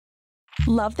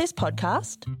Love this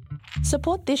podcast?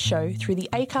 Support this show through the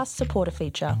Acast supporter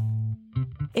feature.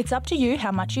 It's up to you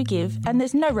how much you give, and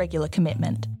there's no regular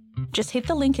commitment. Just hit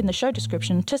the link in the show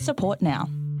description to support now.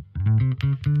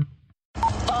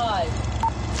 5,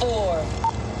 4,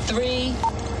 3,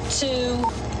 2,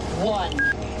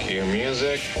 1. Cue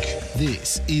music.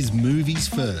 This is Movies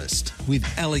First with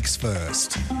Alex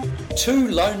First. Two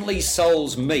lonely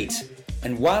souls meet,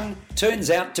 and one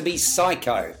turns out to be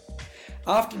psycho.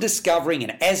 After discovering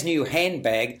an as-new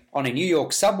handbag on a New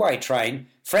York subway train,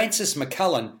 Frances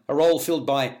McCullum, a role filled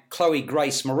by Chloe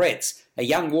Grace Moretz, a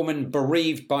young woman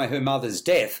bereaved by her mother's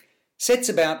death, sets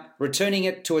about returning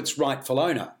it to its rightful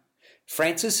owner.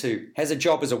 Frances, who has a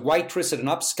job as a waitress at an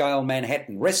upscale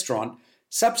Manhattan restaurant,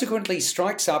 subsequently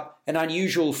strikes up an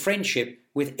unusual friendship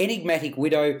with enigmatic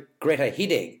widow Greta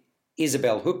Hiddeg,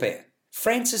 Isabelle Huppert.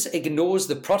 Frances ignores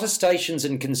the protestations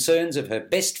and concerns of her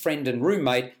best friend and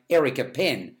roommate, Erica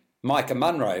Penn, Micah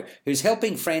Munro, who's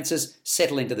helping Frances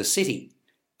settle into the city.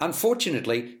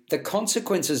 Unfortunately, the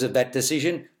consequences of that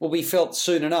decision will be felt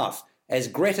soon enough, as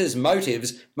Greta's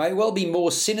motives may well be more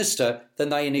sinister than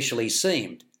they initially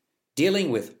seemed.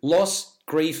 Dealing with loss,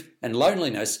 grief, and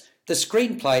loneliness, the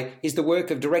screenplay is the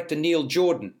work of director Neil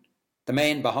Jordan, the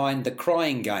man behind The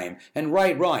Crying Game, and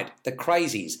Ray Wright, The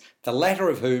Crazies, the latter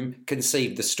of whom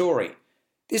conceived the story.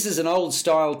 This is an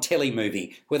old-style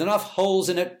telly-movie with enough holes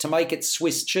in it to make it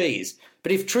Swiss cheese,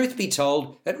 but if truth be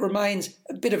told, it remains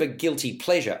a bit of a guilty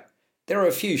pleasure. There are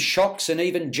a few shocks and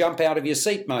even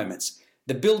jump-out-of-your-seat moments.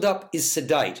 The build-up is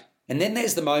sedate, and then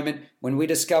there's the moment when we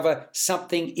discover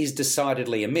something is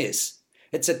decidedly amiss.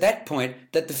 It's at that point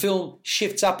that the film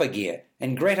shifts up a gear,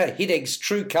 and Greta Hiddeg's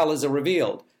true colours are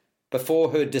revealed,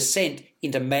 before her descent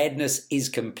into madness is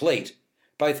complete.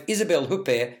 Both Isabelle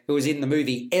Huppert, who is in the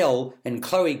movie Elle, and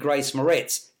Chloe Grace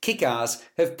Moretz, Kick-Ass,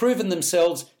 have proven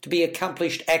themselves to be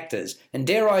accomplished actors, and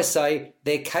dare I say,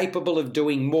 they're capable of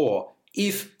doing more,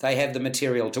 if they have the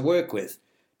material to work with.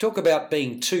 Talk about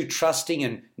being too trusting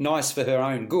and nice for her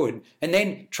own good, and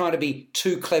then trying to be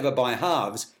too clever by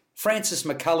halves. Frances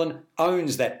McCullum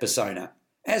owns that persona.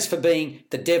 As for being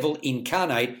the devil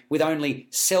incarnate with only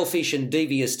selfish and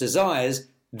devious desires,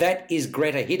 that is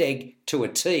Greta Hiddeg to a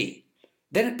T.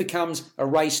 Then it becomes a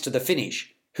race to the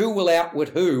finish. Who will outwit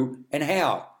who and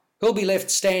how? Who'll be left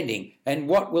standing, and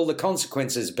what will the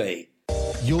consequences be?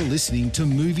 You're listening to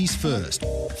Movies First.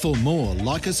 For more,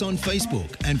 like us on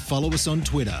Facebook and follow us on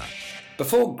Twitter.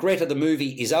 Before Greta the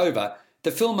movie is over,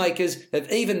 the filmmakers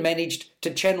have even managed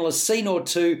to channel a scene or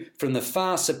two from the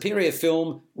far superior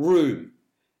film Room.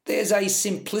 There's a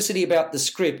simplicity about the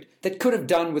script that could have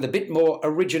done with a bit more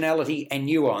originality and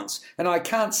nuance, and I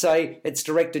can't say it's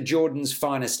director Jordan's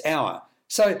finest hour,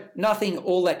 so nothing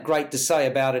all that great to say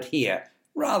about it here,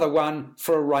 rather one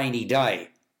for a rainy day.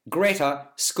 Greta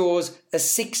scores a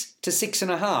 6 to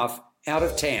 6.5 out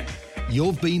of 10.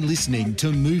 You've been listening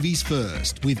to Movies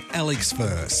First with Alex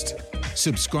First.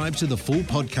 Subscribe to the full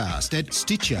podcast at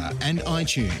Stitcher and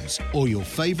iTunes or your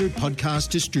favourite podcast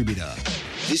distributor.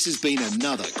 This has been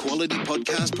another quality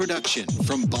podcast production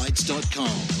from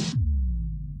Bytes.com.